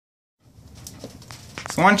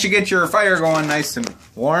So once you get your fire going nice and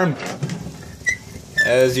warm,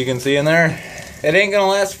 as you can see in there, it ain't gonna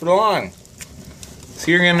last for long.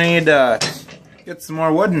 So you're gonna need to get some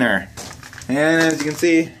more wood in there. And as you can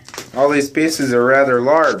see, all these pieces are rather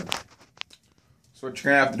large. So what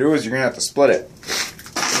you're gonna have to do is you're gonna have to split it.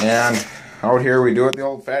 And out here we do it the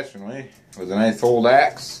old-fashioned way with a nice old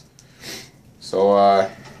axe. So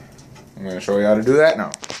I'm gonna show you how to do that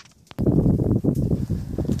now.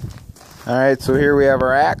 Alright, so here we have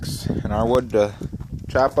our axe and our wood to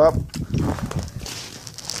chop up.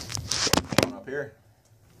 Up here.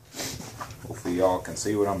 Hopefully y'all can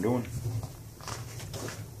see what I'm doing.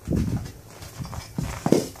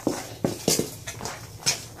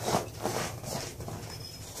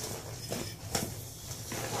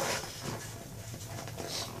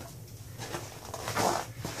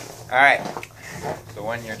 Alright, so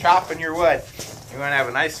when you're chopping your wood, you want to have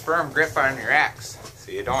a nice firm grip on your axe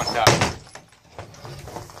so you don't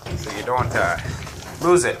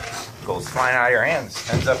lose it. It goes flying out of your hands,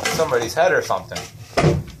 ends up in somebody's head or something.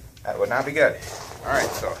 That would not be good. Alright,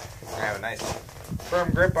 so we're going to have a nice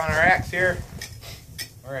firm grip on our axe here.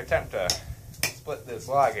 We're going to attempt to split this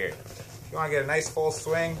log here. If you want to get a nice full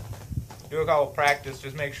swing, do a couple practice,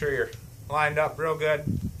 just make sure you're lined up real good.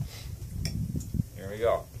 Here we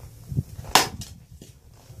go.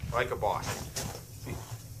 Like a boss. See,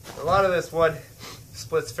 a lot of this wood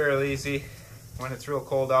splits fairly easy when it's real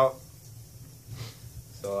cold out.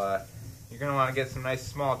 So you're going to want to get some nice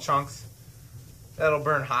small chunks. That'll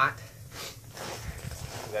burn hot.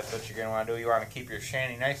 So that's what you're going to want to do. You want to keep your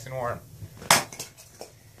shanty nice and warm.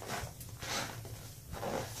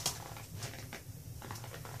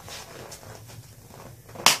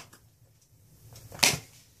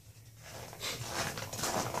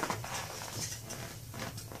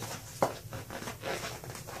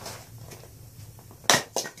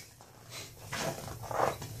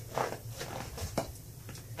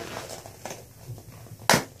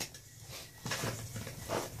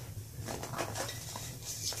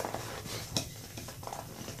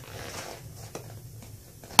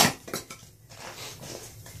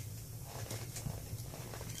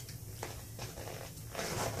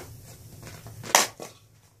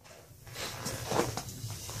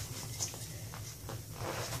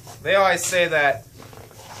 They always say that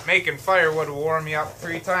making firewood will warm you up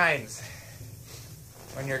 3 times.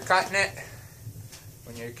 When you're cutting it,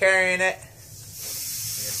 when you're carrying it,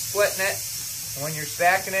 when you're splitting it, and when you're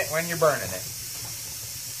stacking it, when you're burning it.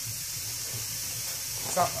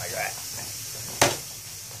 Something like that.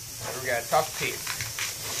 We got a tough piece.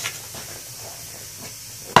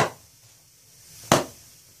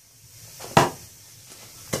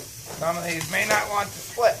 Some of these may not want to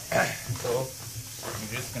split. So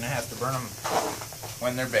you're just going to have to burn them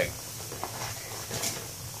when they're big.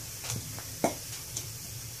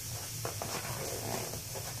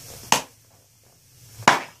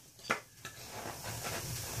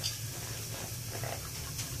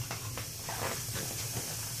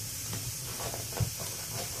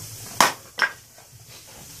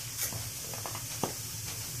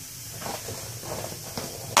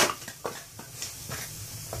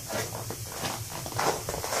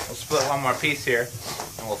 We'll split one more piece here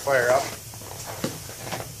and we'll fire up.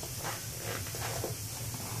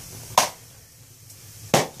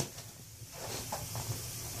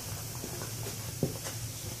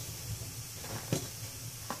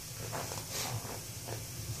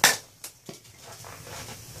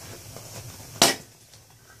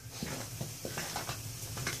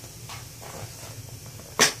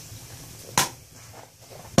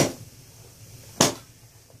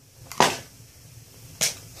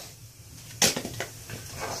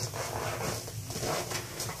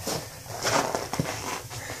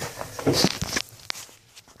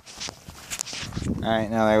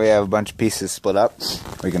 Alright, now that we have a bunch of pieces split up,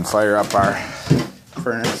 we can fire up our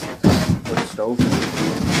furnace with the stove.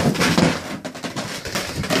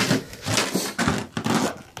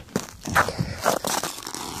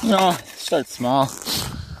 You know, start small,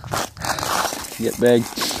 get big.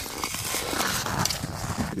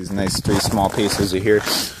 These nice 3 small pieces are here.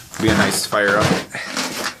 Be a nice fire up.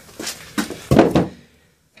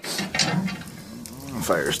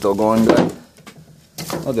 Fire's still going good.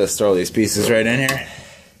 I'll just throw these pieces right in here.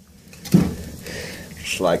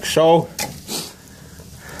 Just like so.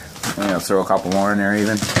 And I'll throw a couple more in there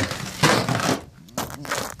even.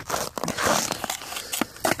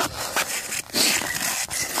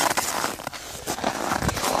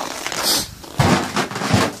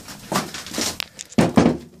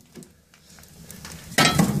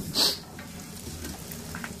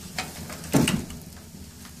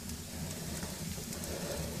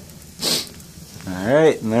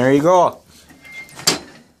 Alright, and there you go.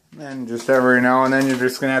 And just every now and then you're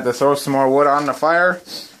just going to have to throw some more wood on the fire,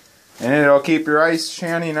 and it'll keep your ice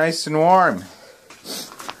shanty nice and warm.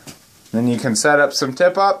 Then you can set up some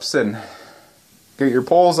tip-ups and get your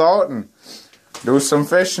poles out and do some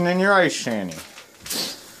fishing in your ice shanty.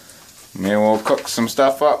 Maybe we'll cook some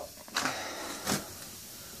stuff up.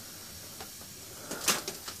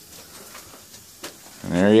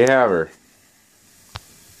 And there you have her.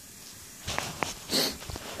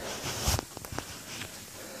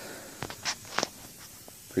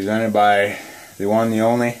 Presented by the one, the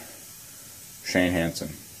only, Shane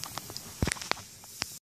Hansen.